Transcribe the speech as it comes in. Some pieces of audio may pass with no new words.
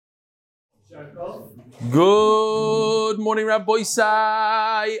Good morning, Rabbi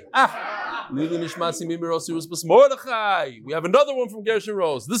Sai. We have another one from Gershon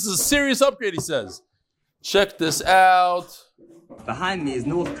Rose. This is a serious upgrade, he says. Check this out. Behind me is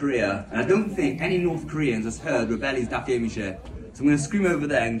North Korea, and I don't think any North Koreans has heard Rebelli's Daf Yomi Share. So I'm going to scream over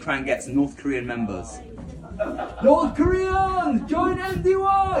there and try and get some North Korean members. North Koreans, join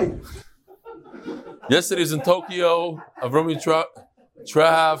MDY! Yesterday's in Tokyo. Avrami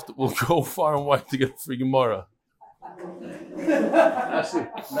Traft will go far and wide to get a free Gemara. Actually,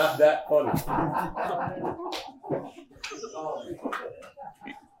 not that funny.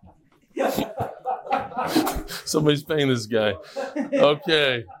 Somebody's paying this guy.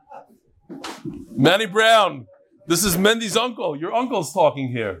 Okay. Manny Brown. This is Mendy's uncle. Your uncle's talking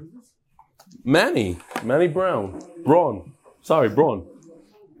here. Manny Brown. Braun.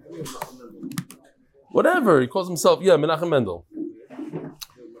 Whatever. He calls himself, Menachem Mendel.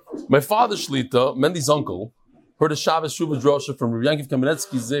 My father, Shlita, Mendy's uncle, heard a Shabbos Shuva drosha from Rabbi Yankiv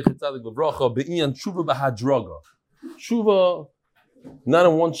Kamenetsky, Zecher Tzadik Levracha, Be'inyan Shuva B'Hadraga. Shuva, not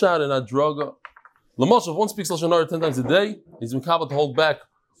in one shot, and Hadraga. Lamoshe, if one speaks Lashon Hara 10 times a day, he's been capable to hold back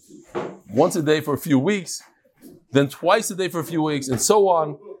once a day for a few weeks, then twice a day for a few weeks, and so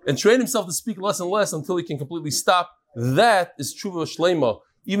on, and train himself to speak less and less until he can completely stop. That is Tshuva Shlema.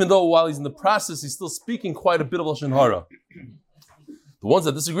 Even though while he's in the process, he's still speaking quite a bit of Lashon Hara. The ones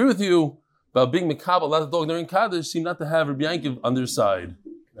that disagree with you about being Mekabel, not the dog during Kaddish, seem not to have Rabbi Yankiv on their side.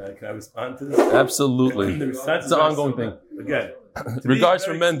 Can I respond to this? Absolutely. It's an ongoing thing. Again. Regards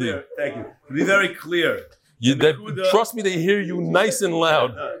from Mendy. Thank you. To be very clear. Trust me, they hear you nice and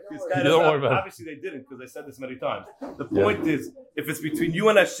loud. Don't worry about it. Obviously they didn't, because I said this many times. The point is, if it's between you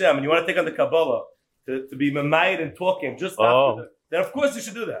and Hashem, and you want to take on the Kabbalah, to be mamayed and talking, just after then of course you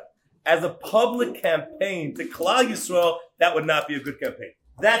should do that. As a public campaign to Klal Yisrael, that would not be a good campaign.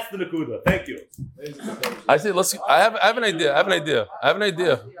 That's the Nakuda. Thank you. I say, I have an idea.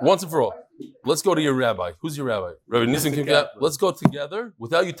 Once and for all. Let's go to your rabbi. Who's your rabbi? Rabbi Nissen Kimkat. Let's go together,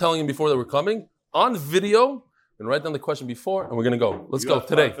 without you telling him before that we're coming, on video, and write down the question before, and we're going to go. Let's go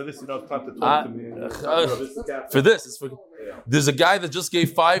today. For this, you don't have to talk to me. There's a guy that just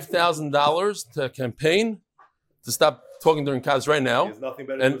gave $5,000 to a campaign to stop talking during Kaddish right now. There's nothing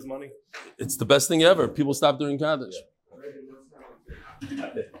better than his money. It's the best thing ever. People stop during Kaddish.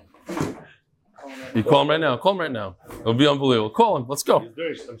 You call him right now. It'll be unbelievable. Call him. Let's go. I'm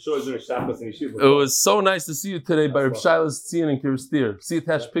sure he's doing Shabbos and Yeshiva. It was so nice to see you today by Reb Shaila's Tzion and Kirstir. See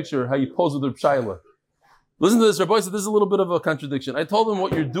attached picture, how you pose with Reb Shaila. Listen to this. Rabbi said this is a little bit of a contradiction. I told him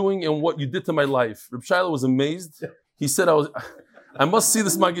what you're doing and what you did to my life. Reb Shaila was amazed. He said, I must see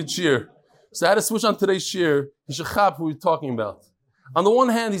this Magid Shir. So I had to switch on today's Shir. He should chab who we're talking about. On the one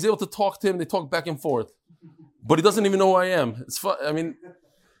hand, he's able to talk to him. They talk back and forth. But he doesn't even know who I am. It's fun. I mean,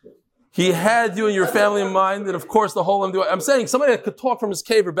 he had you and your family in mind, and of course the whole MDY. I'm saying somebody that could talk from his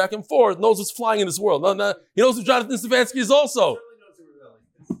cave or back and forth knows what's flying in this world. No, he knows who Jonathan Stefanski is also.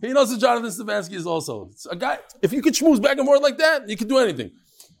 He knows who Jonathan Stefanski is also. It's a guy, if you could schmooze back and forth like that, you could do anything.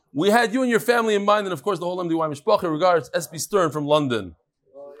 We had you and your family in mind, and of course the whole MDY Mishpacha. Regards, S.B. Stern from London.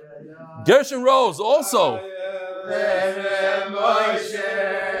 Gershon Rose also. MDY.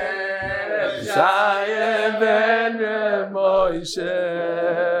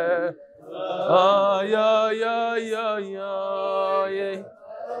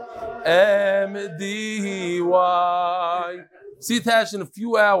 See attached in a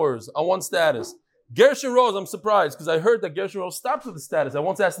few hours on one status. Gershon Rose, I'm surprised because I heard that Gershon Rose stopped with the status. I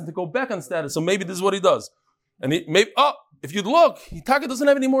once asked him to go back on status, so maybe this is what he does. And if you'd look, Taka doesn't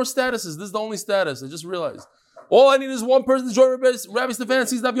have any more statuses. This is the only status. I just realized. All I need is one person to join Rabbi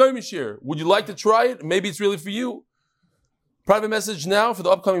Stefanski's Daf Yomi Shir. Would you like to try it? Maybe it's really for you. Private message now for the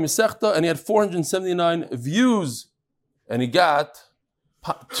upcoming Masechta, and he had 479 views, and he got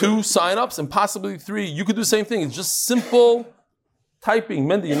 2 sign-ups and possibly 3. You could do the same thing. It's just simple typing.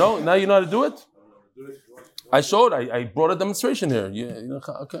 Mendy, now you know how to do it? I showed. I brought a demonstration here.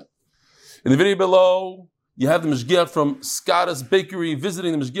 Okay. In the video below, you have the Mishgiach from Skada's Bakery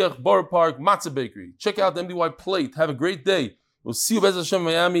visiting the Mishgiach Borough Park Matzah Bakery. Check out the MDY plate. Have a great day. We'll see you Bez Hashem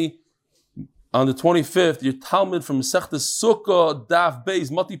Miami on the 25th. Your Talmud from Masechta Sukkah Daf Beis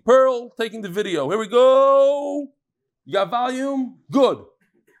Mati Pearl taking the video. Here we go. You got volume? Good.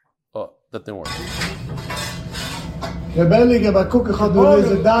 Oh, that didn't work. Lebendige bei Kuke hat du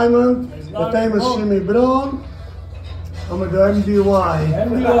diese Diamond, der famous Shimi Brown, und mit der MDY.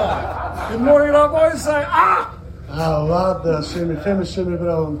 Good morning, Rabbi. Say, what the famous Shimi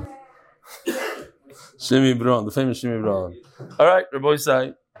Brown. Shimi Brown, the famous Shimi Brown. All right, Rabbi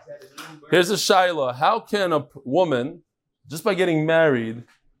Say. Here's a shaila. How can a woman, just by getting married,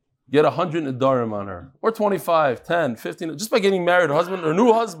 get 100 nedarim on her, or 25, 10, 15, just by getting married, her husband or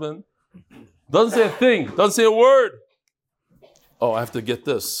new husband, doesn't say a thing, doesn't say a word. Oh, I have to get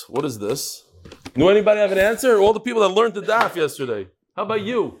this. What is this? Do anybody have an answer? All the people that learned the daf yesterday. How about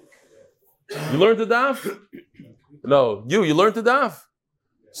you? You learned the daf? No, you learned the daf?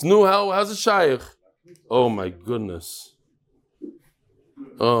 Snu, how's it shaykh? Oh my goodness.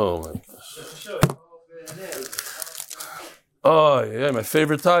 Oh my gosh. Oh yeah, my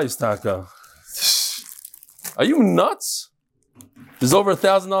favorite ties, Taka. Are you nuts? There's over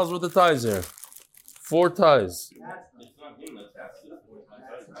 $1,000 worth of ties here. 4 ties.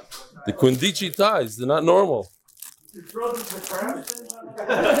 The Quindici ties, they're not normal.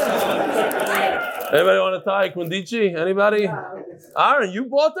 Anybody want to tie Quindici? Anybody? Aaron, you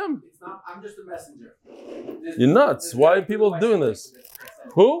bought them? I'm just a messenger. You're nuts. Why are people doing this?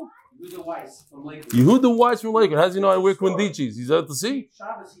 Who? Yehuda Weiss from Lakewood. Yehuda Weiss from Lakewood. How does he know I wear Quindicis? He's out to see?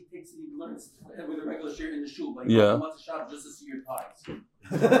 Shabbos, he learns with a regular shirt in the shul, but Yeah. he wants a Shabbos just to see your ties.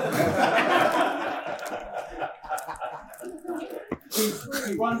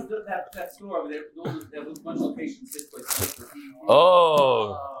 He runs that store over there. There was a bunch of locations.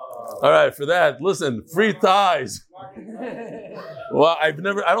 Oh. All right, for that, listen, free ties. Well, I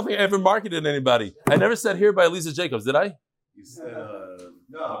don't think I ever marketed anybody. I never said here by Lisa Jacobs, did I? You said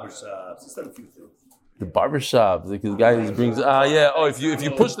barbershops. You said a few things. The barbershop, the guy who brings, yeah. Oh, if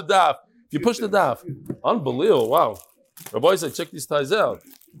you push the daf, unbelievable. Wow. Rabbi said, check these ties out.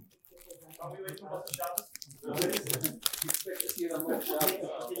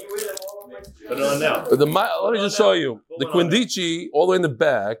 Put it on now. Let me just show you. The Quindici, all the way in the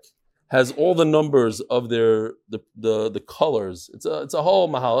back, has all the numbers of the colors. It's a whole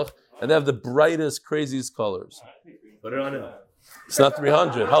mahalach, and they have the brightest, craziest colors. Put it on now. It's not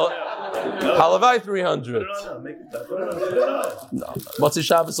 300. Halavai 300. Make it that. Put it on. No, Matzi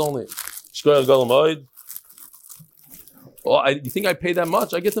Shabbos only. Shkoyach Golem Oid. Oh, you think I pay that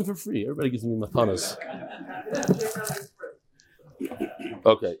much? I get them for free. Everybody gives me matanas.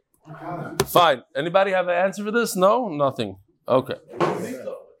 Okay. Fine. Anybody have an answer for this? No? Nothing. Okay.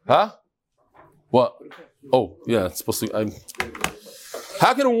 Huh? What? Oh, yeah, it's supposed to...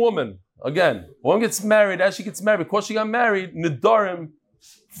 How can a woman gets married, as she gets married, because she got married, Nidarim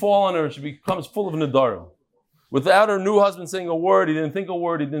fall on her, she becomes full of Nidarim. Without her new husband saying a word, he didn't think a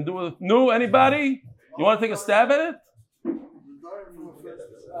word, he didn't do it. No, anybody? You want to take a stab at it?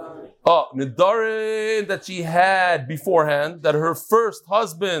 Oh, Nidarim that she had beforehand, that her first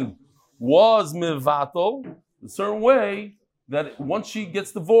husband was Mivatal, a certain way that once she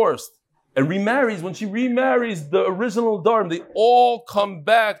gets divorced and remarries, when she remarries, the original Nidarim, they all come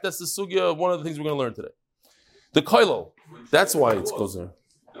back. That's the sugya, one of the things we're going to learn today. The koilo, that's why it goes there.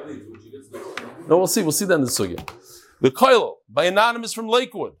 No, we'll see that in the sugya. The koilo, by Anonymous from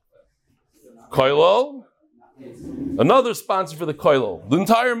Lakewood. Koilo, another sponsor for the koilo. The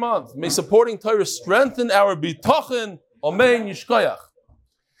entire month, may supporting Torah strengthen our bitochen, omein yishkoyach.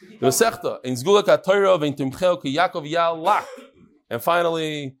 And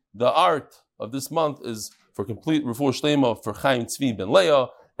finally, the art of this month is for complete refuah shlema for Chaim Tzvi ben Leah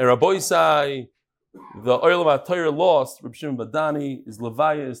and Rabbi Isai. The oil of Torah lost. Reb Shimon Badani is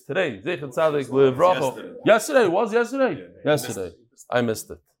levaya is today. Zeichat Tzadik levracha. Yesterday was yesterday. Yesterday, I missed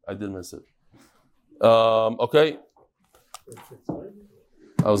it. I did miss it. Okay.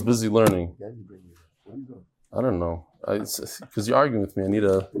 I was busy learning. I don't know. Because you're arguing with me, I need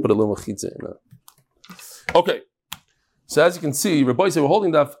to put a little machitza in it. Okay. So as you can see, Rabbi said we're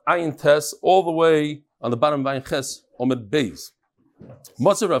holding that Ayin Tes all the way on the bottom of Ayin Ches, Omed Beis.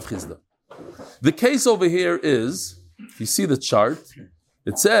 Matzah Rav Chizda. The case over here is, if you see the chart,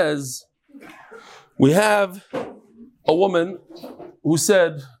 it says, we have a woman who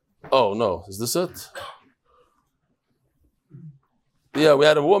said, oh no, is this it? Yeah, we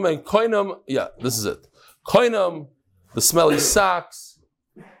had a woman, Koinam, yeah, this is it. Koinam, the smelly socks,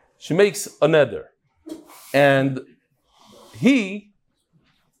 she makes a neder. And he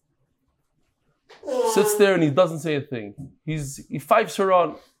sits there and he doesn't say a thing. He pipes her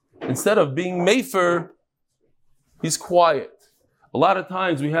on. Instead of being mefer, he's quiet. A lot of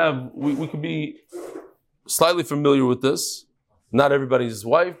times we could be slightly familiar with this. Not everybody's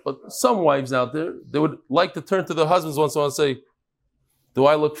wife, but some wives out there, they would like to turn to their husbands once in a while and say, do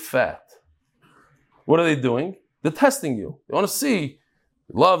I look fat? What are they doing? They're testing you. They want to see,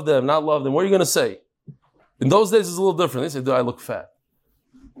 love them, not love them. What are you going to say? In those days, it's a little different. They say, do I look fat?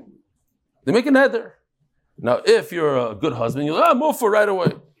 They make an neder. Now, if you're a good husband, you'll move for right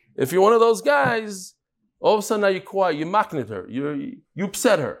away. If you're one of those guys, all of a sudden now you're quiet, you maknit her, you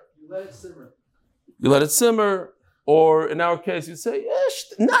upset her. You let it simmer. You let it simmer, Or in our case, you'd say,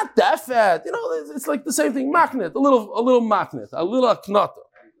 not that fat. It's like the same thing. Maknet, a little maknet, a little aknata.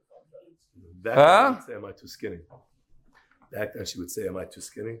 Back then she would say, am I too skinny? Back then she would say, am I too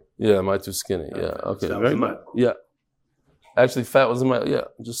skinny? Yeah, am I too skinny? Yeah, okay. Right? Yeah. Actually, fat was in my,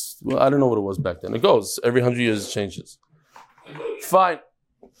 I don't know what it was back then. It goes, every 100 years it changes. Fine.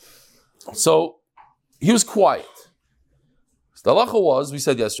 So, he was quiet. So the halacha was, we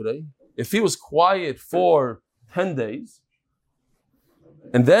said yesterday, if he was quiet for 10 days,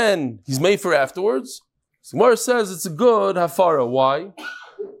 and then he's made for afterwards, so Gemara says it's a good hafara. Why?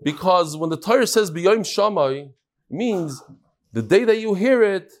 Because when the Torah says b'yom shamai, it means the day that you hear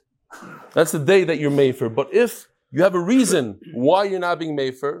it, that's the day that you're made for. But if you have a reason why you're not being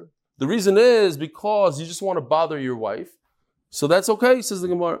made for, the reason is because you just want to bother your wife, so that's okay, says the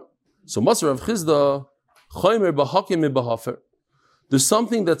Gemara. So Masar Rav Chizda, chaymer b'hakim b'hafer. There's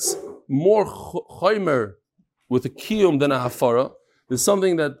something that's more chaymer with a kiyum than a hafara. There's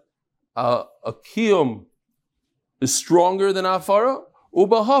something that a kiyum is stronger than a hafara.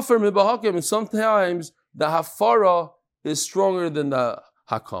 Ubahafer mibahakim, and sometimes the hafara is stronger than the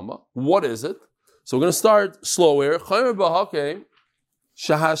hakama. What is it? So we're going to start slow here. Chaymer b'hakim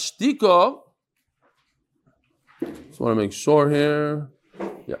shahashtika. Just want to make sure here.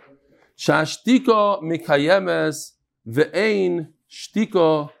 Yeah. Shahashtika mikayemes ve'ein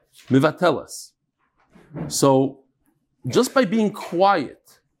shtika mivatelas. So, just by being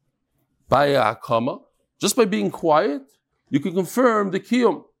quiet, by a hakama, just by being quiet, you can confirm the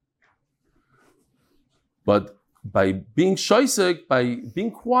kiyum. But by being shaisek, by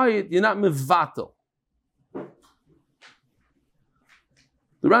being quiet, you're not mivatel.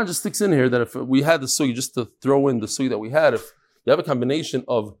 The Ran just sticks in here that if we had the sugi, just to throw in the sugi that we had, if you have a combination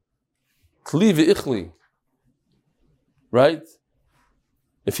of kli v'ichli, right?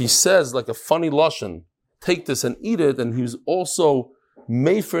 If he says like a funny lashon, take this and eat it, and he was also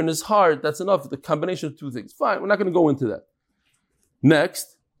mefer in his heart, that's enough. The combination of two things. Fine, we're not going to go into that.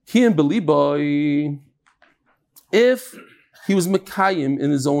 Next, Kiyam Beliboy, if he was Mekayim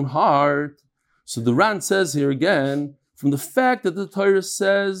in his own heart, so the Ran says here again, from the fact that the Torah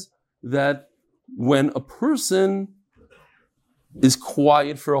says that when a person is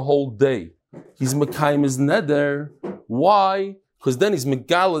quiet for a whole day, he's Mekayim his neder. Why? Because then he's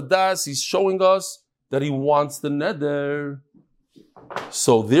Megaladas, he's showing us that he wants the neder.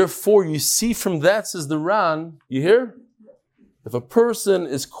 So therefore, you see from that, says the Ran, you hear? If a person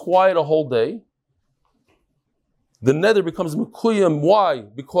is quiet a whole day, the neder becomes mekuyim. Why?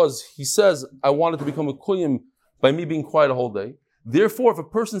 Because he says, I want it to become mekuyim by me being quiet a whole day. Therefore, if a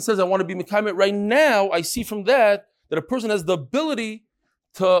person says, I want to be mekayim right now, I see from that a person has the ability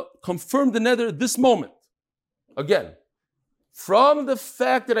to confirm the neder this moment. Again, from the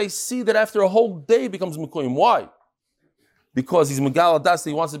fact that I see that after a whole day becomes mekuyim. Why? Because he's megaladas,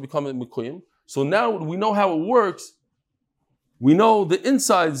 he wants to become a mekuyim. So now we know how it works. We know the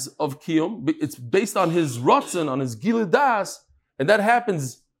insides of kiyum. It's based on his ratzon, on his giludas, and that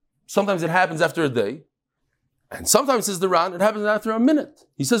happens. Sometimes it happens after a day, and sometimes, says the Ran, it happens after a minute.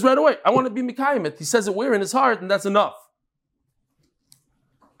 He says right away, I want to be mekayim it. He says it where in his heart, and that's enough.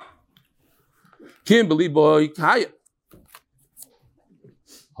 Kiyum beliboy kaya.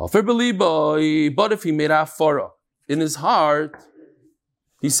 Hafer beliboy. But if he made afara in his heart,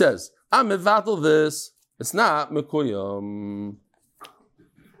 he says, I'm mevatel this. It's not mekuyam.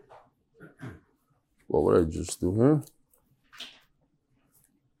 What would I just do here?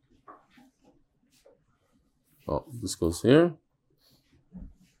 Oh, this goes here.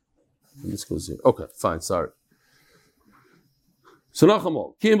 And this goes here. Okay, fine, sorry. So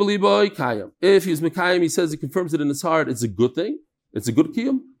Nachamol, Kiyam b'liboy kayam. If he's mekayim, he says he confirms it in his heart, it's a good thing. It's a good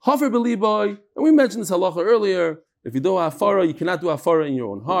kiyam. Hafer b'liboy, and we mentioned this halacha earlier. If you do hafara, you cannot do hafara in your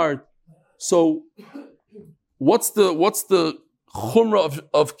own heart. So what's the chumrah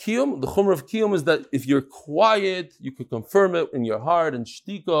of kiyum? The chumrah of kiyum is that if you're quiet, you could confirm it in your heart, and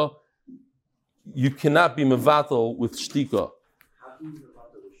shtika, you cannot be mevatel with shtika.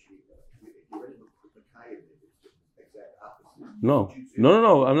 No.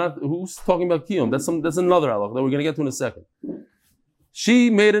 I'm not. Who's talking about kiyum? That's another halach that we're going to get to in a second. She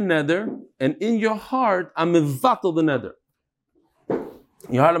made a neder, and in your heart, I'm mevatel the neder.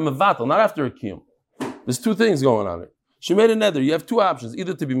 In your heart, I'm mevatel, not after a kiyum. There's two things going on here. She made a neder. You have two options: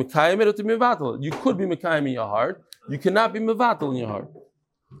 either to be mekayim or to be mevatel. You could be mekayim in your heart. You cannot be mevatel in your heart.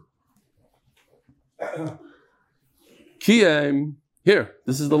 Kiyam. Here,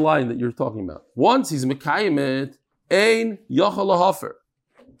 this is the line that you're talking about. Once he's mekayim it, ein yachal lahafer.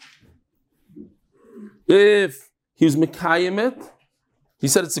 If he was mekayim it, he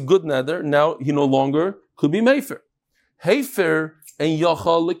said it's a good neder. Now he no longer could be mefer. Heifer and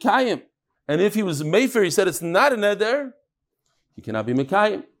Yachal Lekayim. And if he was Mefer, he said it's not a neder, he cannot be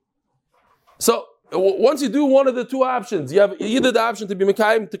Mekayim. So once you do one of the two options, you have either the option to be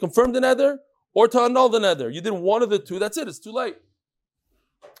Mekayim, to confirm the neder, or to annul the neder. You did one of the two, that's it, it's too late.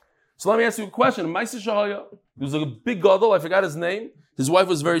 So let me ask you a question. Ma'aseh Shahaya, there was a big gadol, I forgot his name. His wife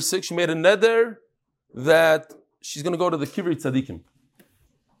was very sick. She made a neder that she's going to go to the Kivrei Tzadikim.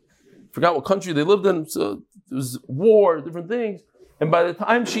 Forgot what country they lived in, so there was war, different things. And by the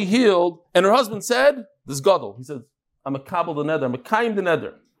time she healed, and her husband said, this gadol, he said, I'm a kabel the neder, I'm a kaim the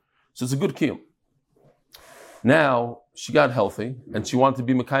neder. So it's a good kiyum. Now, she got healthy, and she wanted to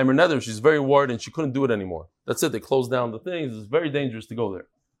be mekayim her neder. She's very worried, and she couldn't do it anymore. That's it, they closed down the things. It's very dangerous to go there.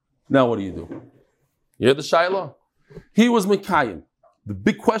 Now what do? You hear the Shaila? He was mekayim. The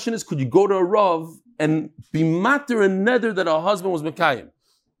big question is, could you go to a Rav and be matter a neder that her husband was mekayim?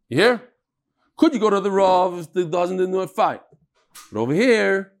 You hear? Could you go to the Rav if the husband didn't do it? Fine. But over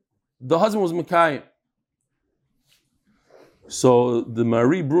here, the husband was mekayim. So the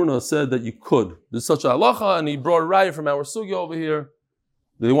Mari Bruna said that you could. There's such a halacha, and he brought a raya from our sugya over here.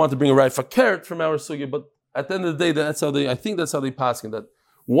 They want to bring a raya fakert from our sugya, but at the end of the day, I think that's how they pass it. That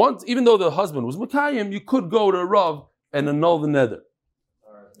once, even though the husband was mekayim, you could go to a Rav and annul the neder.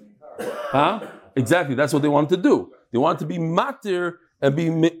 Huh? Exactly, that's what they wanted to do. They wanted to be matir and be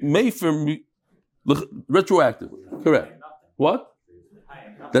mefer retroactively. Correct. What?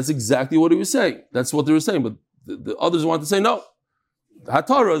 That's exactly what he was saying. That's what they were saying, but the others wanted to say no. The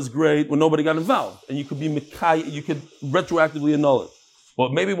Hatara is great when nobody got involved, and you could be Mekai, you could retroactively annul it.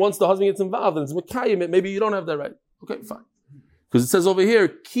 But maybe once the husband gets involved and it's Mekayim, maybe you don't have that right. Okay, fine. Because it says over here,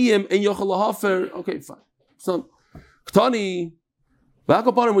 Kiyim en Yochel Lahafer. Okay, fine. So, Ktani,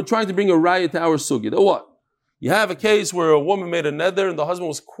 V'akapanim, we're trying to bring a riot to our sugya. What? You have a case where a woman made a neder and the husband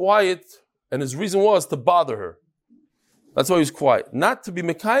was quiet, and his reason was to bother her. That's why he was quiet. Not to be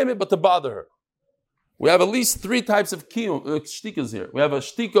Mekayim, but to bother her. We have at least three types of shtikas here. We have a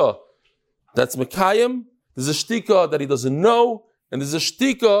shtika that's Mekayim, there's a shtika that he doesn't know, and there's a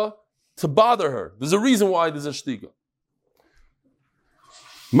shtika to bother her. There's a reason why there's a shtika.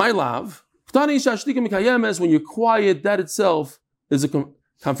 My love, when you're quiet, that itself is a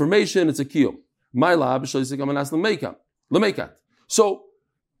confirmation, it's a kiyum. My love, so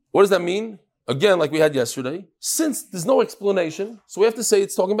what does that mean? Again, like we had yesterday, since there's no explanation, so we have to say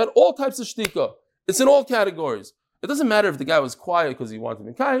it's talking about all types of shtika. It's in all categories. It doesn't matter if the guy was quiet because he wanted to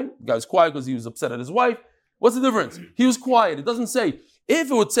be kind, the guy was quiet because he was upset at his wife. What's the difference? He was quiet. It doesn't say,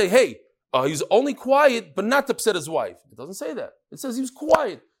 if it would say, hey, he was only quiet but not to upset his wife. It doesn't say that. It says he was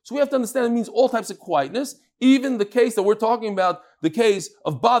quiet. So we have to understand it means all types of quietness, even the case that we're talking about, the case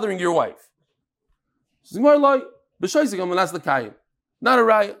of bothering your wife. Not a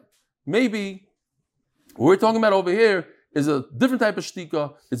riot. Maybe what we're talking about over here is a different type of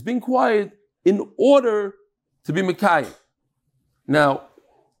shtika. It's being quiet in order to be Mekayim. Now,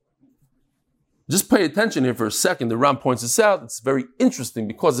 just pay attention here for a second. The Ram points this out. It's very interesting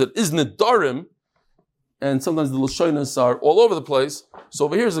because it is Nedarim, and sometimes the Lashonas are all over the place. So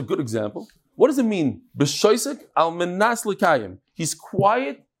over here is a good example. What does it mean? B'shoisek al menas Lekayim. He's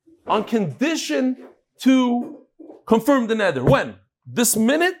quiet on condition to confirm the neder. When? This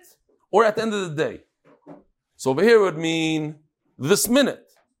minute or at the end of the day? So over here it would mean this minute.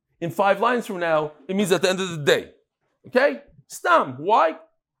 In 5 lines from now, it means at the end of the day. Okay? Stam. Why?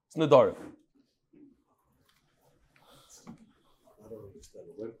 It's Nadarim.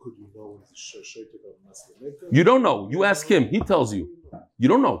 You don't know. You ask him. He tells you. You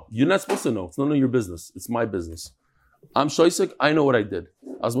don't know. You're not supposed to know. It's none of your business. It's my business. I'm shoisek. I know what I did.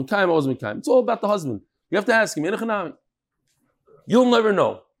 I was Mekayim. It's all about the husband. You have to ask him. You'll never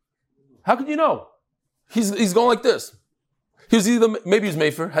know. How could you know? He's going like this. Maybe he's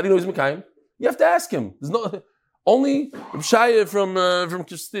Mefer. How do you know he's Mekayim? You have to ask him. There's no only Shaya from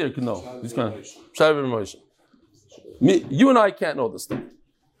Kistir can know. He's kind of Shaya from Moshe. You and I can't know this stuff.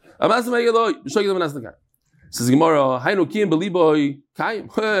 Says Gemara, Hainu Kiyim Beliboy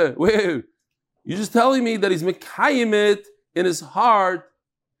Kayim. Wait, you're just telling me that he's Mekayim it in his heart.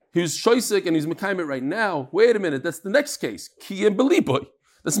 He was shoisik and he's Mekayim it right now. Wait a minute, that's the next case. Kiyim Beliboy.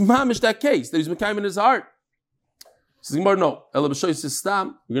 That's mamish that case that he's Mekayim in his heart. Says Gemara, no. We're going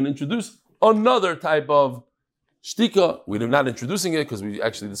to introduce another type of shtika. We're not introducing it because we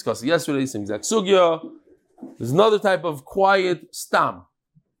actually discussed it yesterday. Same exact sugya. There's another type of quiet stam.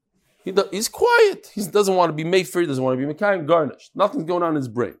 He's quiet. He doesn't want to be mefer. He doesn't want to be mekayim, garnished. Nothing's going on in his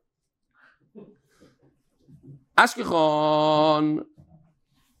brain. Ashkechon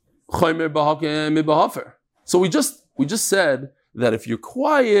chomer b'hakem mibahafer. So we just said that if you're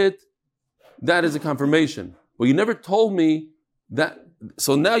quiet, that is a confirmation. but you never told me that.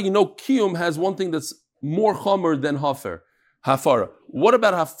 So now you know Kiyum has one thing that's more chomer than Hafara. What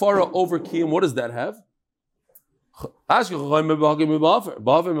about Hafara over Kiyum? What does that have?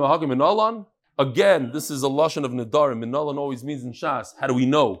 Again, this is a lashon of Nedarim. Minalan always means in Shas. How do we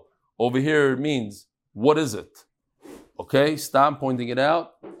know? Over here it means, what is it? Okay, stop pointing it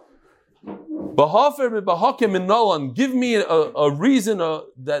out. Give me a reason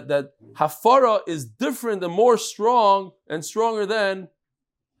that Hafara is different and more strong and stronger than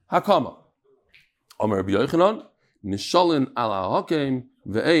Hakama. Omer Rabbi Yochanan, Nishalin ala Hakim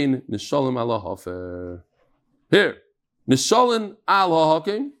ve'ein Nishalin ala Hafer. Here, Nishalin ala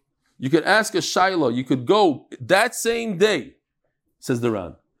Hakim. You could ask a Shiloh. You could go that same day, says the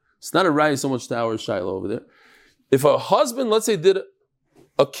Ran. It's not a raya so much to our Shiloh over there. If a husband, let's say, did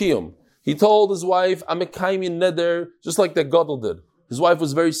a kiyum, he told his wife, I'm mekayim in neder, just like that Gadol did. His wife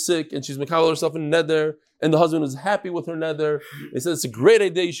was very sick, and she's mekayim herself in neder, and the husband was happy with her neder. He said, it's a great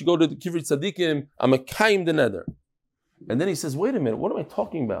idea, you should go to the Kivrit Tzadikim, I'm mekayim the neder. And then he says, wait a minute, what am I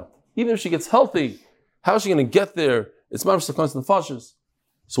talking about? Even if she gets healthy, how is she going to get there? It's mamash sakans nefashos.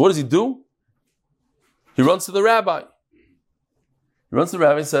 So what does he do? He runs to the rabbi. He runs to the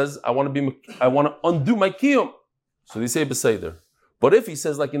rabbi and says, I want to undo my kiyum. So they say beseder. But if he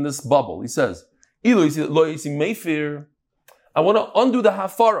says, like in this bubble, he says, I want to undo the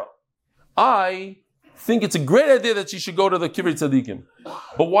hafara. I think it's a great idea that she should go to the Kivrit Tzadikim.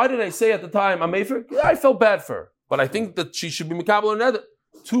 But why did I say at the time, I'm mefer? I felt bad for her. But I think that she should be mekabel or neder.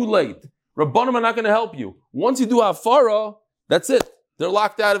 Too late. Rabbanim are not going to help you. Once you do hafara, that's it. They're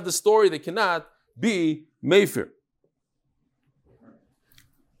locked out of the story. They cannot be mefer.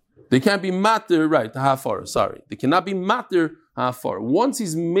 They can't be matir, right, hafar, sorry. They cannot be matir, hafar. Once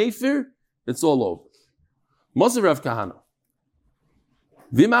he's mefer, it's all over. Moser Rav Kahana.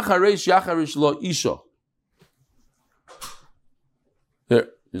 V'machareish yacharish lo isha.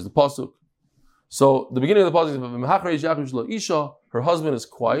 Here's the pasuk. So the beginning of the pasuk is v'machareish yacharish lo isha. Her husband is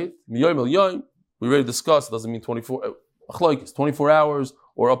quiet. Miyoyim el yoyim. We already discussed. It doesn't mean 24. It's 24 hours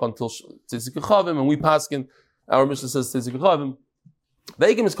or up until Tzitzit Chavim, and we paskin. Our Mishnah says Tzitzit Chavim.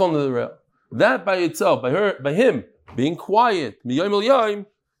 Veikim is called the real. That by itself, by him being quiet, miyoyim el yoyim,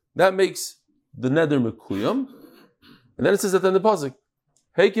 that makes the neder mekuyam. And then it says at the end of the pasuk,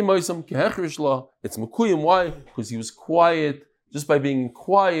 heikim moisam kehechrish la. It's mekuyam. Why? Because he was quiet. Just by being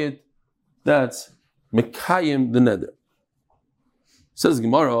quiet, that's mekayim the neder. Says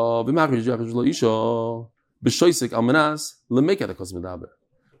Gemara, b'machrish yachrish la isha b'shoisik almanas lemekat hakos medaber.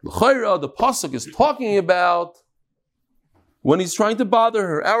 L'chayra, the pasuk is talking about when he's trying to bother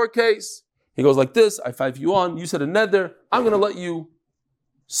her. Our case, he goes like this, I five you on, you said a neder, I'm going to let you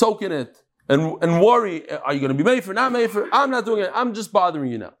soak in it and worry, are you going to be made for, not made for? I'm not doing it, I'm just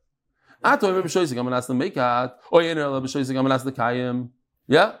bothering you now.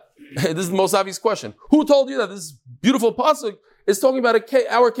 Yeah? This is the most obvious question. Who told you that this beautiful pasuk is talking about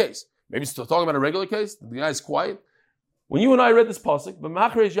our case? Maybe it's talking about a regular case, the guy is quiet. When you and I read this pasuk,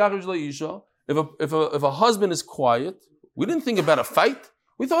 if a husband is quiet, we didn't think about a fight.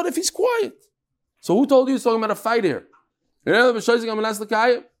 We thought if he's quiet. So who told you he's talking about a fight here?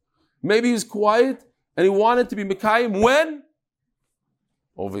 Maybe he's quiet and he wanted to be Mekayim when?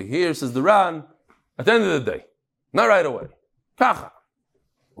 Over here, says the Ran, at the end of the day. Not right away. Kacha.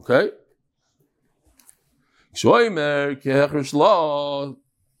 Okay? Let's see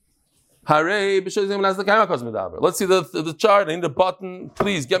the chart. I need a button.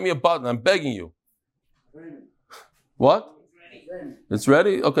 Please get me a button. I'm begging you. What? It's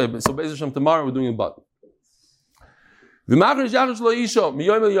ready? Okay, so Be'ez Hashem, tomorrow we're doing a button.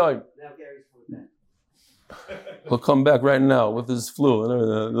 He'll come back right now with his flu and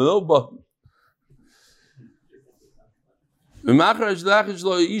everything. No button.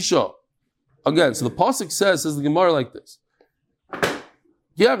 Again, so the pasuk says the Gemara like this.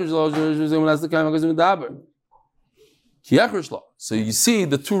 So you see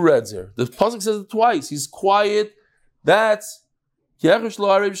the two reds here. The pasuk says it twice. He's quiet. That's the end of the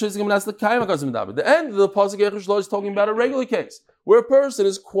pasuk is talking about a regular case where a person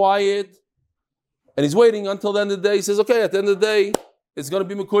is quiet and he's waiting until the end of the day. He says, "Okay, at the end of the day, it's going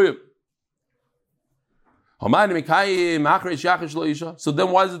to be mekuyim." So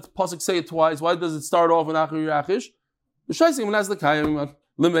then, why does the pasuk say it twice? Why does it start off with achri yachish?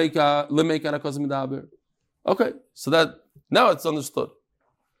 Okay, so that now it's understood.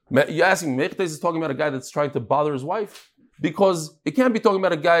 You're asking me, is talking about a guy that's trying to bother his wife? Because it can't be talking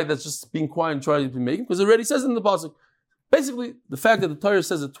about a guy that's just being quiet and trying to be making, because it already says it in the pasuk. Basically, the fact that the Torah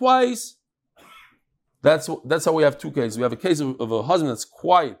says it twice, that's how we have two cases. We have a case of a husband that's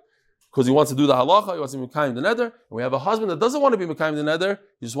quiet, because he wants to do the halacha, he wants to be mekayim the neder, and we have a husband that doesn't want to be mekayim the neder,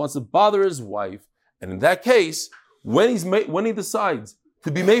 he just wants to bother his wife. And in that case, when he decides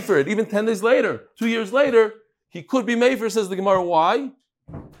to be made for it, even 10 days later, 2 years later, he could be made for it, says the Gemara. Why?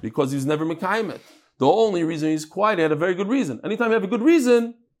 Because he's never mekayim it. The only reason he's quiet, he had a very good reason. Anytime you have a good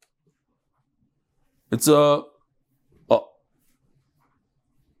reason, it's a...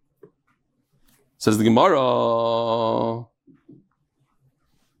 Says the Gemara...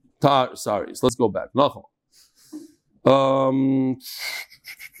 Sorry, so let's go back. Nachon.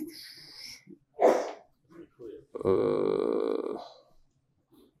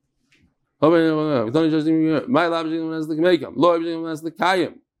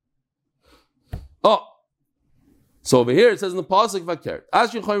 Oh, so over here it says in the pasuk Vakert.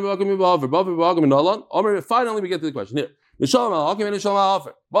 Finally, we get to the question here. So the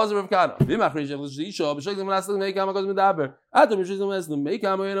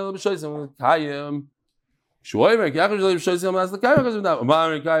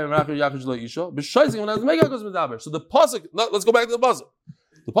pasuk. Let's go back to the pasuk.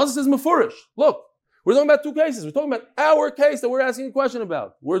 The pasuk says mefurish. Look, we're talking about two cases. We're talking about our case that we're asking a question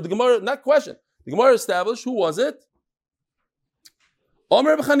about. Where the Gemara, not question. The Gemara established who was it?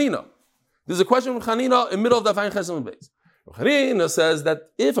 Omer b'Chanina. There's a question from Chanina in the middle of the Afayin Chesed Beis. Chanina says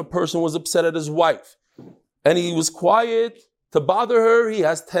that if a person was upset at his wife and he was quiet to bother her, he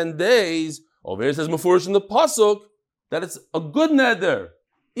has 10 days. Over here it says mefurish in the pasuk that it's a good neder,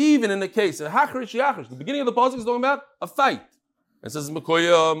 even in the case of hachrish yachrish. The beginning of the pasuk is talking about a fight. It says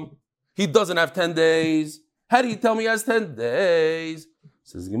mekoyam, he doesn't have 10 days. How do you tell me he has 10 days? It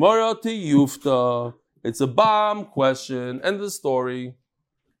says Gemara to Yufta. It's a bomb question. End of the story.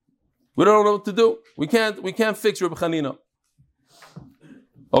 We don't know what to do. We can't fix Rebbe Chanina.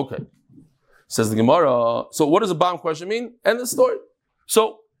 Okay. Says the Gemara. So what does a bomb question mean? End of the story.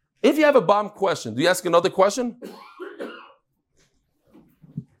 So if you have a bomb question, do you ask another question?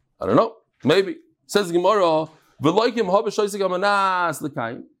 I don't know. Maybe. Says the Gemara.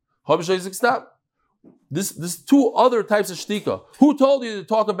 This two other types of shtika. Who told you to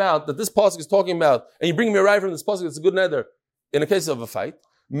talk about that this pasuk is talking about, and you bring me right from this pasuk, it's a good neder in a case of a fight?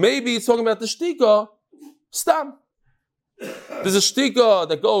 Maybe it's talking about the shtika. Stam. There's a shtika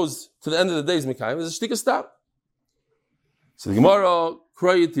that goes to the end of the day's mikayim. There's a shtika stam. So the Gemara,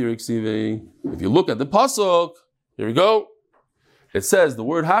 if you look at the pasuk, here we go. It says the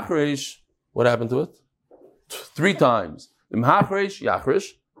word hachresh. What happened to it? 3 times. Im hachresh,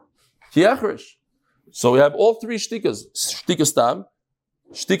 yachresh, ki yachresh. So we have all 3 shtikas. Shtika stam,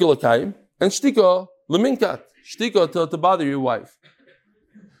 shtika l'kayim, and shtika l'minkat. Shtika to bother your wife.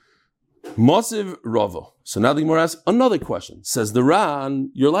 Masiv Rava. So now the Gemara asks another question. Says the Ran,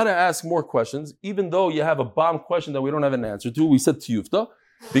 you're allowed to ask more questions, even though you have a bomb question that we don't have an answer to. We said tiyufta,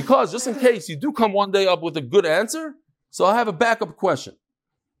 because just in case you do come one day up with a good answer, so I have a backup question.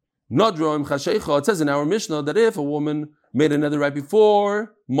 Nadroim chasheicha. It says in our Mishnah that if a woman made another right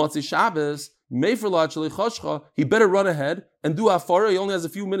before Motzi Shabbos, he better run ahead and do afara. He only has a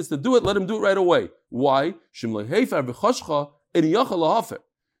few minutes to do it. Let him do it right away. Why?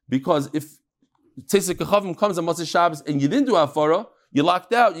 Because if Tzesek Kachavim comes on Motzei Shabbos and you didn't do afara, you're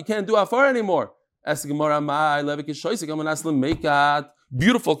locked out. You can't do afara anymore.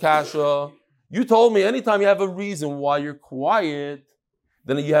 Beautiful kasha. You told me anytime you have a reason why you're quiet,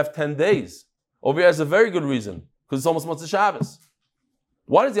 then you have 10 days. Over here has a very good reason, because it's almost Motzei Shabbos.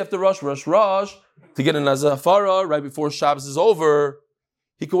 Why does he have to rush to get an azafara right before Shabbos is over?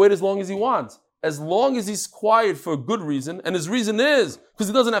 He can wait as long as he wants. As long as he's quiet for a good reason, and his reason is because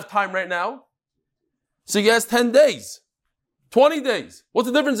he doesn't have time right now. So he has 10 days, 20 days. What's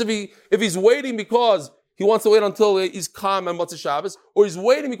the difference if he's waiting because he wants to wait until he's calm and Motzei Shabbos, or he's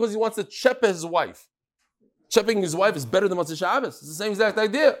waiting because he wants to chepe his wife? Chepping his wife is better than Motzei Shabbos. It's the same exact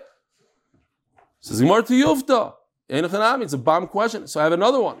idea. Says Gemara to Yufta. It's a bomb question. So I have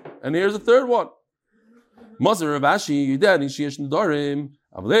another one. And here's the third one.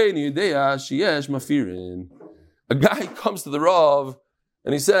 A guy comes to the Rav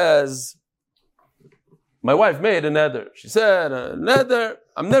and he says, my wife made a neder. She said, a neder,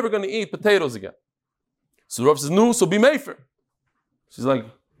 I'm never going to eat potatoes again. So the Rav says, no, so be mefer. She's like,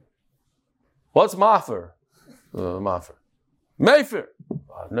 what's mafer? Mafer. Mefer.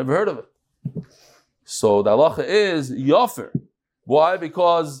 I've never heard of it. So the halacha is yofer. Why?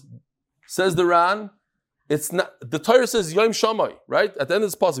 Because, says the Ran, it's not, the Torah says Yom Shamai, right? At the end of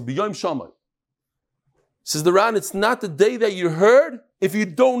this passage, be Yom Shamai. Says the Ran, it's not the day that you heard if you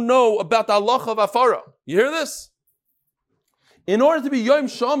don't know about the halacha of afara. You hear this? In order to be Yom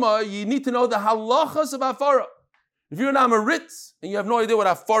Shamai, you need to know the halachas of afara. If you're an Amaritz and you have no idea what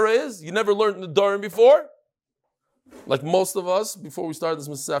Hafara is, you never learned Nedarim before, like most of us before we started this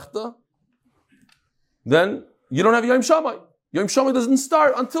Masechta, then you don't have Yom Shammai. Yom Shammai doesn't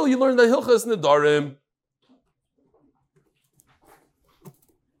start until you learn the Hilchas Nedarim.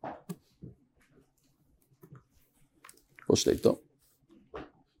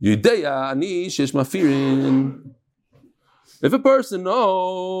 If a person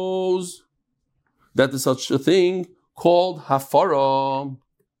knows that there's such a thing called Hafara,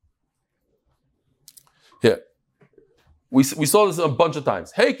 here, we saw this a bunch of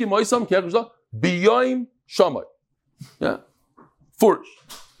times. Hey, B'yom Shammai. Yeah. Furish.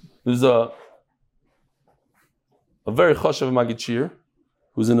 There's a very chashav Magid Shir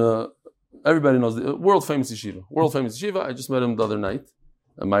who's in everybody knows the world famous yeshiva. I just met him the other night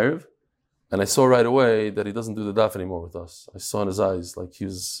at Ma'ariv, and I saw right away that he doesn't do the daf anymore with us. I saw in his eyes like he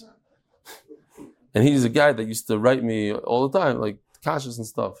was, and he's a guy that used to write me all the time, like kashas and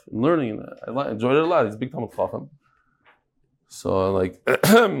stuff, and learning. And I enjoyed it a lot. He's a big Talmud Chacham. So I'm like,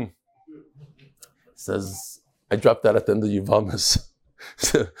 says, I dropped that at the end of Yavamas.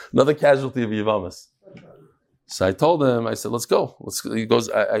 Another casualty of Yavamas. So I told him, I said, let's go. He goes,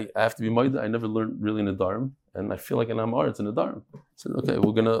 I have to be Maida. I never learned really Nedarim, and I feel like an Amar, it's a Nedarim. I said, okay,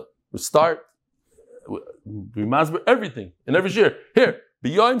 we're going to start. We masber everything in every year. Here,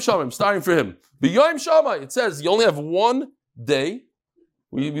 B'yom Shammai, I'm starting for him. B'yom Shammai, it says you only have one day.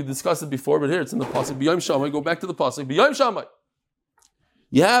 We discussed it before, but here it's in the pasuk. B'yom Shammai, go back to the pasuk. B'yom Shammai.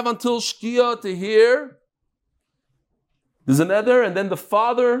 You have until Shkia to hear. There's an eder, and then the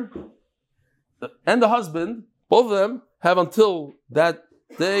father and the husband, both of them, have until that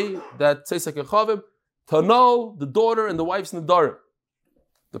day, that Tzeisak Echavim, to know the daughter and the wife's Nedarim.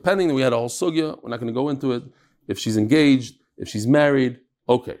 Depending, we had a whole sugya, we're not going to go into it. If she's engaged, if she's married,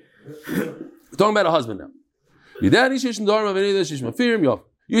 okay. We're talking about a husband now.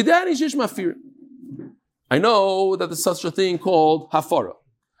 I know that there's such a thing called Hafara.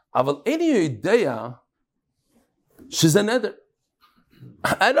 Aval any idea, she's a neder.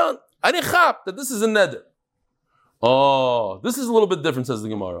 I didn't chap that this is a neder. Oh, this is a little bit different, says the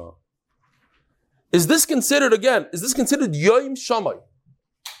Gemara. Is this considered Yom Shammai?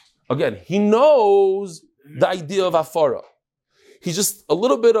 Again, he knows the idea of Hafara. He's just a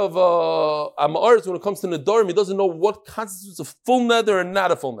little bit of Amaretz when it comes to Nedarim. He doesn't know what constitutes a full neder and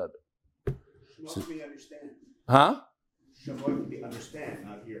not a full neder. Shemot we understand. Huh? Shemot we understand,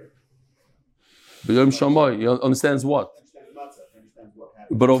 not here. But Yom Shammai, he understands what? Understands what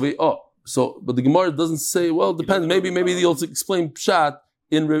happened. But the Gemara doesn't say. Well, it depends. Maybe he'll explain pshat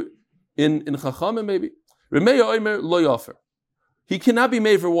in Chachamim. Maybe Remeya Omer lo yafer. He cannot be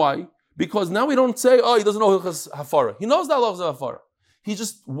made for why? Because now we don't say, he doesn't know Hilchas Hafara. He knows the halachas of Hafara. He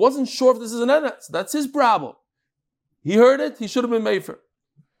just wasn't sure if this is an enes. That's his problem. He heard it. He should have been made for.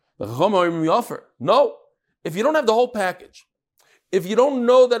 No. If you don't have the whole package, if you don't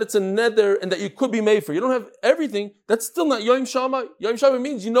know that it's a neder and that you could be made for, you don't have everything, that's still not Yom Shammai. Yom Shammai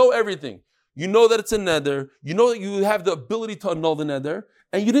means you know everything. You know that it's a neder. You know that you have the ability to annul the neder,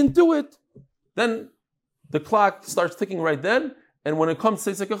 and you didn't do it. Then the clock starts ticking right then, and when it comes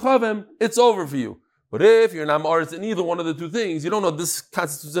to Tzeisak Echavim, it's over for you. But if you're not Amaretz in either one of the two things, you don't know this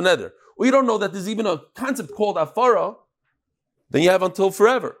constitutes a neder, or you don't know that there's even a concept called Hafara, then you have until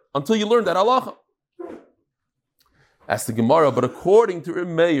forever, until you learn that halacha. Ask the Gemara, but according to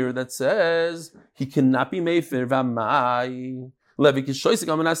Meir that says he cannot be mefer v'amai levi kishoisik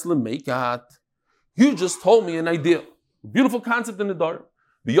amanas lemekat. You just told me an idea, beautiful concept in the Dar.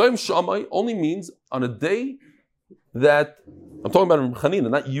 B'yom Shammai only means on a day that I'm talking about Reb Chanina,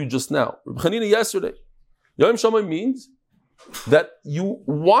 not you just now. Reb Chanina yesterday. Yom Shammai means that you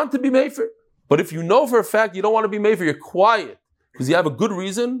want to be mefer, but if you know for a fact you don't want to be mefer, you're quiet because you have a good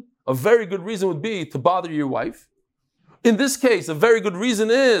reason. A very good reason would be to bother your wife. In this case, a very good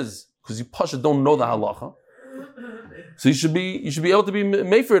reason is because you pasha don't know the halacha. So you should be able to be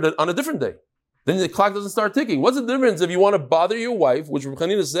mefer on a different day. Then the clock doesn't start ticking. What's the difference if you want to bother your wife, which Reb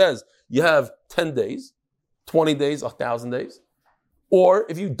Chanina says you have 10 days, 20 days, 1,000 days, or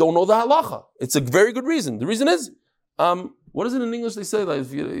if you don't know the halacha? It's a very good reason. The reason is, what is it in English they say? Like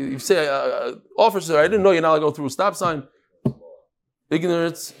if you say, officer, I didn't know you're not allowed to go through a stop sign.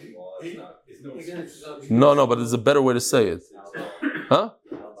 Ignorance. No, but there's a better way to say it. Huh?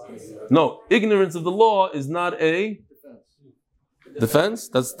 No, ignorance of the law is not a defense.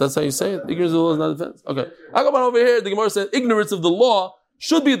 That's how you say it. Ignorance of the law is not a defense. Okay. I go on over here. The Gemara said ignorance of the law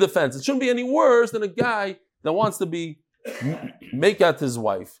should be a defense. It shouldn't be any worse than a guy that wants to make out his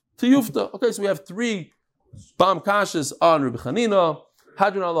wife to yufta. Okay, so we have 3 bam kashas on Reb Chanina.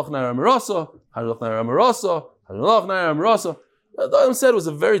 Hadron alach naira marasa, hadron alach naira marasa. The Adam said it was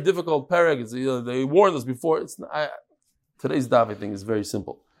a very difficult parak. They warned us before. Today's daf, I think, is very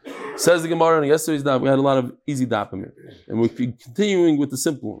simple. Says the Gemara, and yesterday's daf, we had a lot of easy dafim here. And we're continuing with the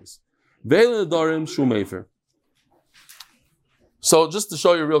simple ones. So just to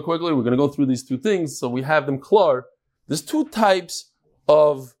show you real quickly, we're going to go through these two things so we have them clear. There's two types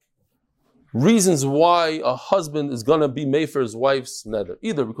of reasons why a husband is going to be made for his wife's neder.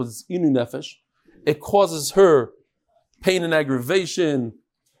 Either because it's inu nefesh, it causes her pain and aggravation,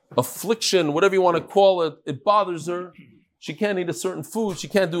 affliction, whatever you want to call it, it bothers her. She can't eat a certain food, she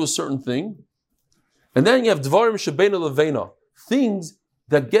can't do a certain thing. And then you have dvarim shebeina levena, things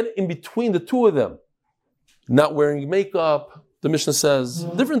that get in between the two of them. Not wearing makeup, the Mishnah says,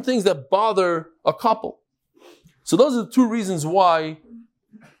 different things that bother a couple. So those are the two reasons why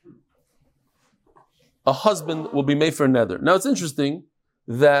a husband will be made for a neder. Now it's interesting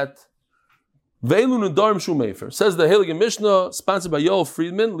that Ve'elu Nedarim Shu Mefer says the Heilige Mishnah, sponsored by Yoel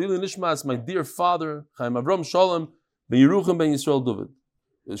Friedman, Lili Nishmas, my dear father, Chaim Avram Shalom, Ben Yeruchim Ben Yisrael David.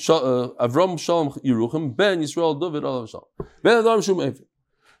 Avram Shalom Yeruchim Ben Yisrael David Olav Shalom. Ben Nedarim Shu Mefer.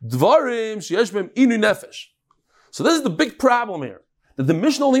 Dvarim Sheyesh Bem Inu Nefesh. So this is the big problem here, that the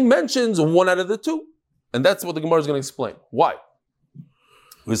Mishnah only mentions one out of the two. And that's what the Gemara is going to explain. Why?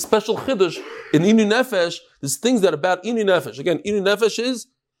 With special chiddush in Inu Nefesh, there's things that about Inu Nefesh. Again, Inu Nefesh is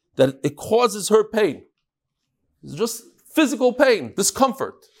that it causes her pain. It's just physical pain,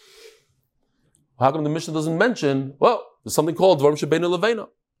 discomfort. How come the Mishnah doesn't mention, well, there's something called Dvarim Shebeina Levena.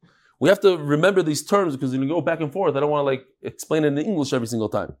 We have to remember these terms because when you go back and forth, I don't want to explain it in English every single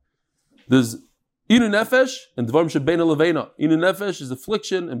time. There's Inu Nefesh and Dvarim Shebeina Levena. Inu Nefesh is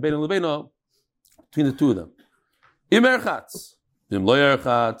affliction and Beina Levena between the two of them. Im erchatz, im lo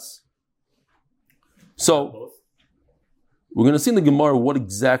erchatz. So, we're going to see in the Gemara what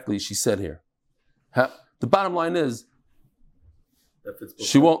exactly she said here. The bottom line is,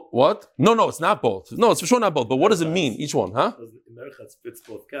 she won't, what? No, it's not both. No, it's for sure not both. But what does it mean, each one, huh? Merchatz fits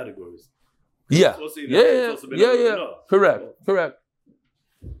both categories. Yeah. Correct.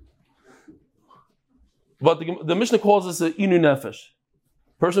 But the Mishnah calls this an inu nefesh.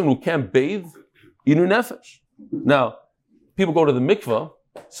 Person who can't bathe, inu nefesh. Now, people go to the mikveh,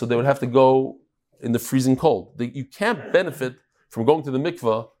 so they would have to go in the freezing cold. You can't benefit from going to the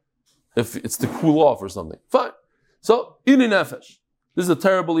mikveh if it's to cool off or something. Fine. So, inu nefesh. This is a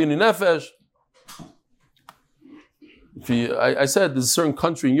terrible inu nefesh. I said there's a certain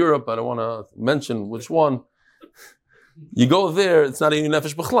country in Europe, I don't want to mention which one. You go there, it's not inu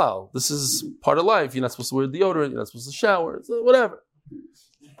nefesh b'chlal. This is part of life. You're not supposed to wear deodorant, you're not supposed to shower, whatever.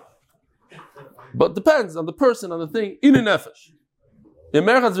 But depends on the person, on the thing. Inu nefesh.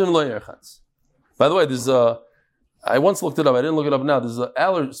 By the way, there's I once looked it up. I didn't look it up now.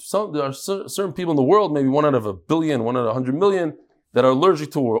 There are certain people in the world, maybe 1 out of 1 billion, 1 out of 100 million, that are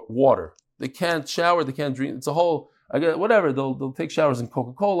allergic to water. They can't shower. They can't drink. It's a whole. Whatever. They'll take showers in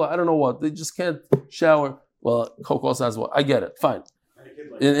Coca-Cola. I don't know what. They just can't shower. Well, Coca-Cola has what? I get it. Fine.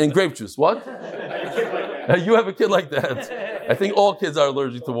 In grape juice. What? You have a kid like that. I think all kids are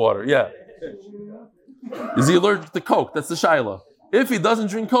allergic to water. Yeah. Is he allergic to Coke? That's the shaila. If he doesn't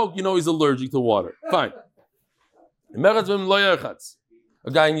drink Coke, you know he's allergic to water. Fine. A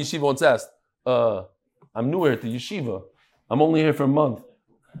guy in yeshiva once asked, I'm new here to yeshiva. I'm only here for a month.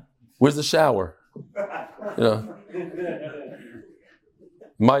 Where's the shower?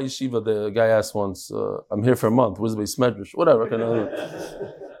 My yeshiva, the guy asked once, I'm here for a month. Where's the Beis Medrash? Whatever.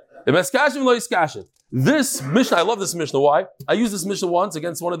 This Mishnah, I love this Mishnah. Why? I used this Mishnah once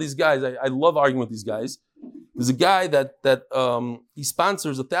against one of these guys. I love arguing with these guys. There's a guy that he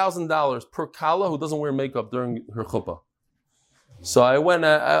sponsors $1,000 per kala who doesn't wear makeup during her chuppah. So I went,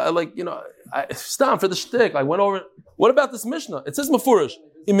 I stopped for the shtick. I went over. What about this Mishnah? It says mafurish.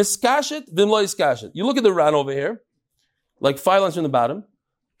 Imiskashet vim lo iskashet. You look at the ran over here, like 5 lines from the bottom.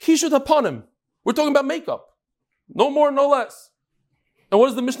 He should upon him. We're talking about makeup, no more, no less. And what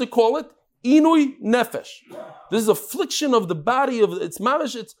does the Mishnah call it? Inui nefesh. This is affliction of the body of it's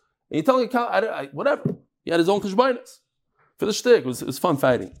mamish. It's and you're telling a whatever. He had his own kishbainis for the shtick. It was fun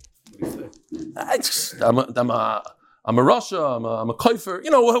fighting. I'm a Russia. I'm a kaifer.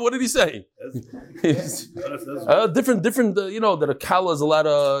 What did he say? Different. That a kala is a lot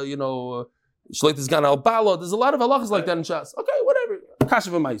of shleitis gan al bala. There's a lot of halachas like that in Shas. Okay, whatever.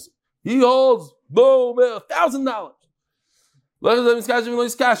 Kashav ma'is. He holds boom $1,000.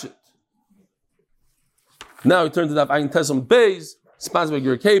 Now he turns to that Ayin Tesam Beis. Sponsored by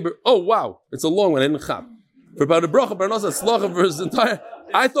Ger Kaber. Oh wow, it's a long one. I didn't chap. For about the bracha, but also slacha for his entire.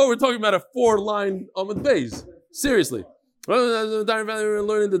 I thought we were talking about a 4-line Amud Beis. Seriously, We're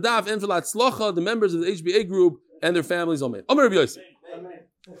learning the daf and the members of the HBA group and their families. Amen.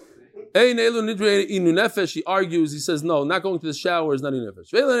 He argues. He says, no, not going to the shower is not in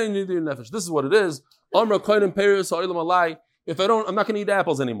nefesh. This is what it is. If I'm not going to eat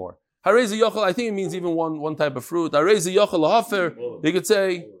apples anymore. I think it means even one type of fruit. You could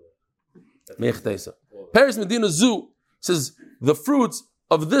say, Paris Medina Zoo says the fruits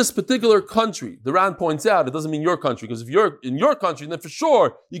of this particular country. The Ran points out it doesn't mean your country, because if you're in your country, then for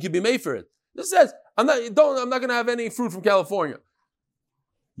sure you can be made for it. This says I'm not going to have any fruit from California.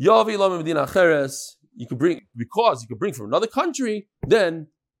 Yavi Lam Medina Cheres. You can bring from another country. Then,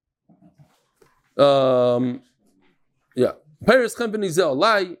 Paris company zel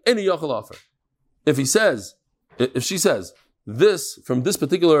lie any yochel offer. If she says this from this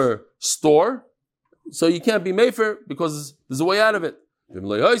particular store, so you can't be mefer because there's a way out of it.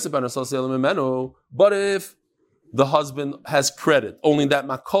 But if the husband has credit, only that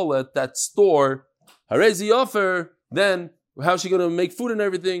makolet, that store, harezi offer, then how's she going to make food and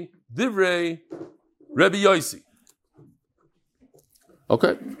everything? Divrei Rebbe Yosi.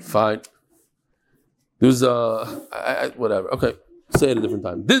 Okay, fine. There's whatever. Okay, say it a different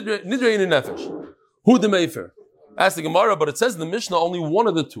time. Nidrei in nefesh. Who the mefer? Ask the Gemara, but it says in the Mishnah only one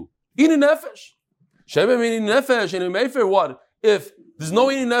of the two. In nefesh. Sheba in nefesh and in mefer. What if there's no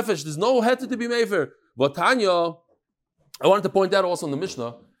in nefesh? There's no heter to be mefer. But Tanya, I wanted to point out also in the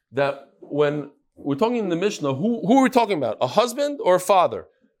Mishnah that when we're talking in the Mishnah, who are we talking about? A husband or a father?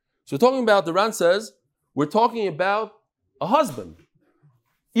 So we're talking about, the Ran says, we're talking about a husband.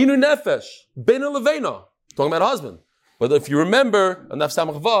 Inu nefesh, ben levena. Talking about a husband. But if you remember, Naf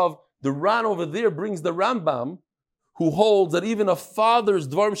Samach Vav, the Ran over there brings the Rambam, who holds that even a father's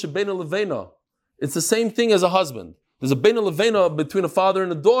dvarim shebein levena, it's the same thing as a husband. There's a bein levena between a father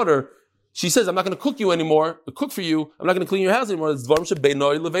and a daughter. She says, I'm not going to cook you anymore, cook for you. I'm not going to clean your house anymore. It's dvarim shebein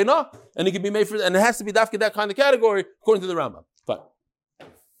levena, and it can be made for, and it has to be dafka that kind of category according to the Rambam. Fine.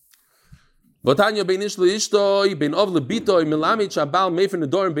 I think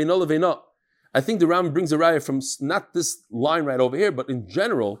the Rambam brings a raya from not this line right over here, but in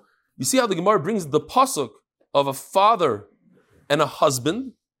general. You see how the Gemara brings the pasuk of a father and a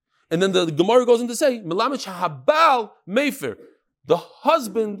husband, and then the Gemara goes on to say, the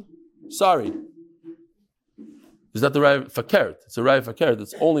husband, sorry. Is that the raya fakert? It's a raya fakert.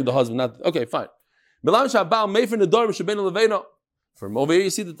 It's only the husband, not, okay, fine. From over here, you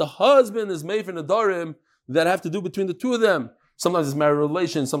see that the husband is made for nadarim that have to do between the two of them. Sometimes it's married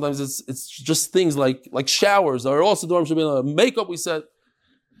relations. Sometimes it's just things like showers. Or also darim shabin makeup. We said,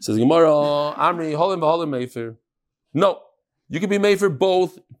 says Gemara, Amri holim v'holim mefer. No, you can be made for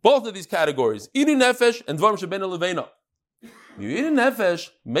both of these categories: eating nefesh and darim shabin levena. You eat nefesh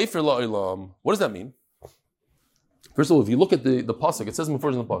mefer la'ilam. What does that mean? First of all, if you look at the pasuk, it says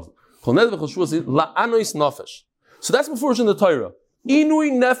before in the pasuk, la'anois nefesh. So that's mefurish in the Torah.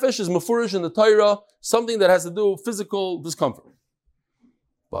 Inui nefesh is mefurish in the Torah, something that has to do with physical discomfort.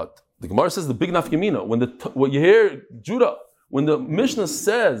 But the Gemara says the big nafkamina. What you hear, Judah, when the Mishnah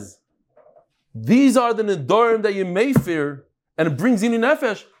says these are the nedarim that you may fear, and it brings inu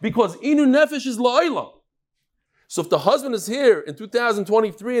nefesh because inu nefesh is la'olam. So if the husband is here in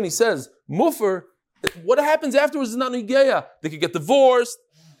 2023 and he says mufer, what happens afterwards is not nigeya. They could get divorced.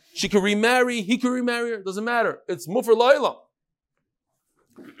 She could remarry, he could remarry her, doesn't matter. It's mufer la'ilam.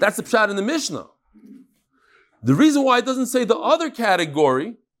 That's the pshat in the Mishnah. The reason why it doesn't say the other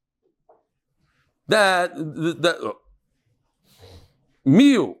category, that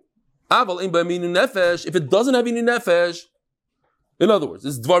miu, aval im ba'minu nefesh, if it doesn't have inu nefesh, in other words,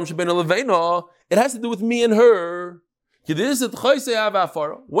 this dvarim shebein levena, it has to do with me and her.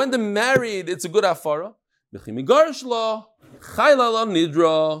 When they're married, it's a good afara.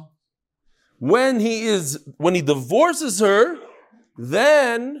 When he divorces her,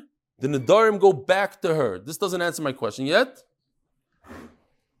 then the nedarim go back to her. This doesn't answer my question yet.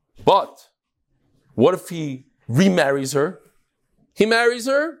 But what if he remarries her? He marries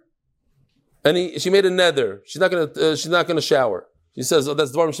her, and she made a neder. She's not gonna shower. She says, "Oh,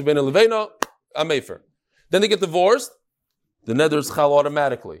 that's dvarim shebein levena. I'm mefer." Then they get divorced. The neder is chal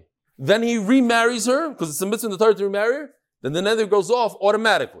automatically. Then he remarries her because it's a mitzvah in the Torah to remarry her. Then the neder goes off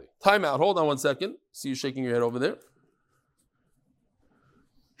automatically. Time out. Hold on 1 second. See you shaking your head over there.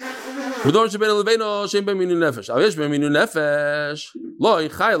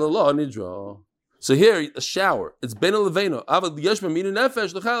 So here, a shower. It's ben leveno.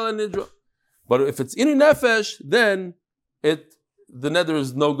 But if it's inu nefesh, then the neder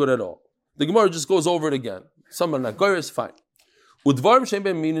is no good at all. The Gemara just goes over it again. Someone like is fine. You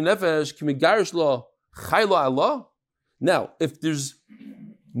Now, if there's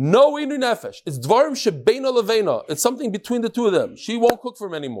no inu nefesh, it's dvarim shebeina leveina. It's something between the two of them. She won't cook for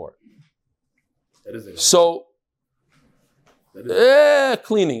him anymore. That is it. So,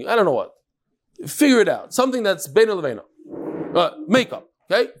 cleaning. I don't know what. Figure it out. Something that's beina leveina. Makeup.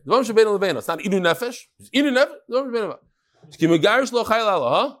 Okay? Dvarim shebeina leveina. It's not inu nefesh. It's inu nefesh. Dvarim shebeina leveina. Ki megarish lo chayil ala,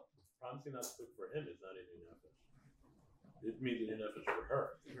 huh? Promising not to cook for him is not inu nefesh. It means inu nefesh for her.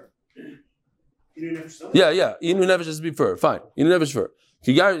 Yeah. Inu nefesh is be for her. Fine. Inu nefesh for her.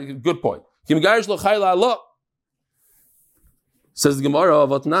 Good point. Ki megarish lo chayil ala. Says the Gemara,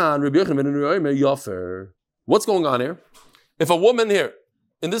 Vatnan, Rabbi Yochanan ben Yomer Yofer. What's going on here? If a woman here,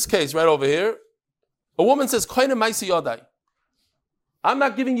 in this case, right over here, a woman says, Koine maisi yadai. I'm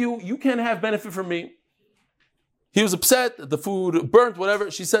not giving you can't have benefit from me. He was upset, the food burnt, whatever.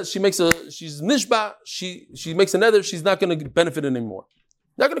 She says she's nishba, she makes a nether, she's not going to benefit anymore.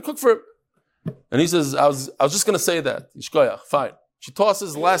 Not going to cook for him. And he says, I was just going to say that. Yishkoyach, fine. She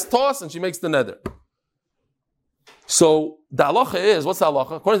tosses the last toss and she makes the nether. So the halacha is, what's the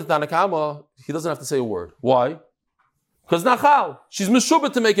halacha? According to Tanakama, he doesn't have to say a word. Why? Because nachal, she's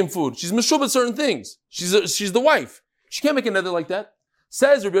meshubah to make him food. She's meshubah certain things. She's the wife. She can't make a nether like that.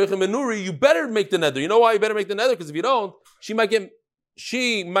 Says Rabbi Yochanan ben Nuri, you better make the nether. You know why you better make the nether? Because if you don't, she might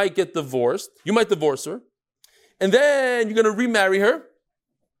get divorced. You might divorce her, and then you're going to remarry her,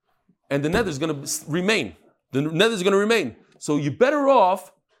 and the nether is going to remain. The nether is going to remain. So you're better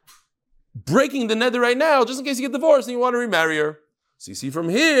off breaking the nether right now, just in case you get divorced and you want to remarry her. So you see from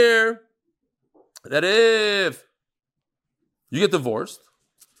here that if you get divorced,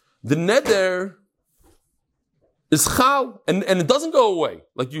 the nether is chal, and it doesn't go away,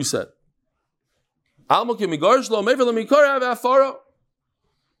 like you said.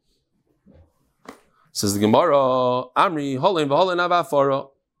 Says the Gemara, Amri, Holin, V'holin, Avafara.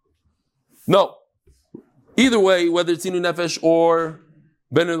 No. Either way, whether it's inu nefesh or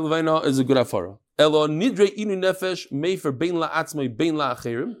ben leveina is a good afara. Elo nidre inu nefesh mefer bein la'atzmai bein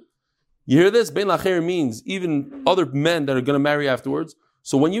la'acherim. You hear this? Bein la'acherim means even other men that are going to marry afterwards.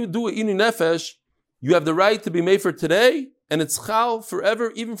 So when you do inu nefesh, you have the right to be mefer today, and it's chal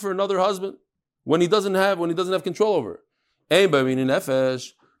forever, even for another husband when he doesn't have control over it. Ein ba inu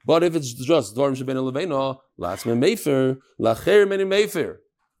nefesh. But if it's just dvarim shebein leveina, la'atzmai mefer la'acherim eni mefer.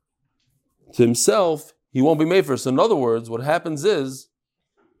 To himself, he won't be mefer. So in other words, what happens is,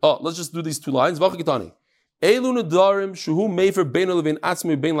 let's just do these two lines. Our mission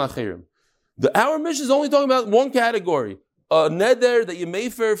is only talking about one category. A neder that you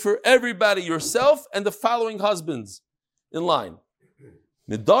mefer for everybody, yourself and the following husbands in line.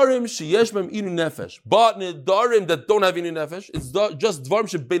 Nedarim sheyesh b'hem inu nefesh. But nedarim that don't have inu nefesh, it's just dvarim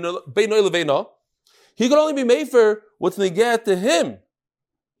shebeino leveina. He can only be mefer what's negat to him.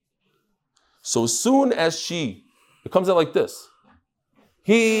 So as soon as it comes out like this.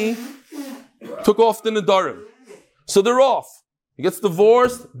 He took off the nedarim. So they're off. He gets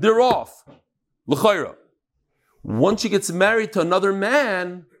divorced, they're off. L'chayra. Once she gets married to another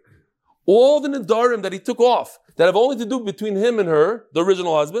man, all the nedarim that he took off, that have only to do between him and her, the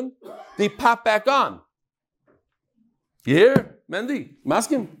original husband, they pop back on. You hear? Mendy,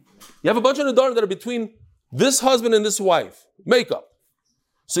 maskim. You have a bunch of nedarim that are between this husband and this wife. Makeup.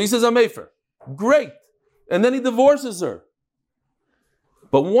 So he says, I'm mefer. Great. And then he divorces her.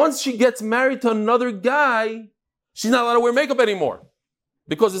 But once she gets married to another guy, she's not allowed to wear makeup anymore.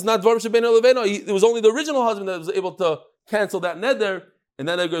 Because it's not dvarim shebein leveina. It was only the original husband that was able to cancel that neder, and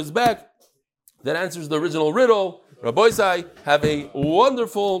then it goes back. That answers the original riddle. Rabbi Isai, have a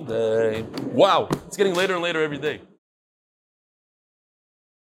wonderful day. Wow, it's getting later and later every day.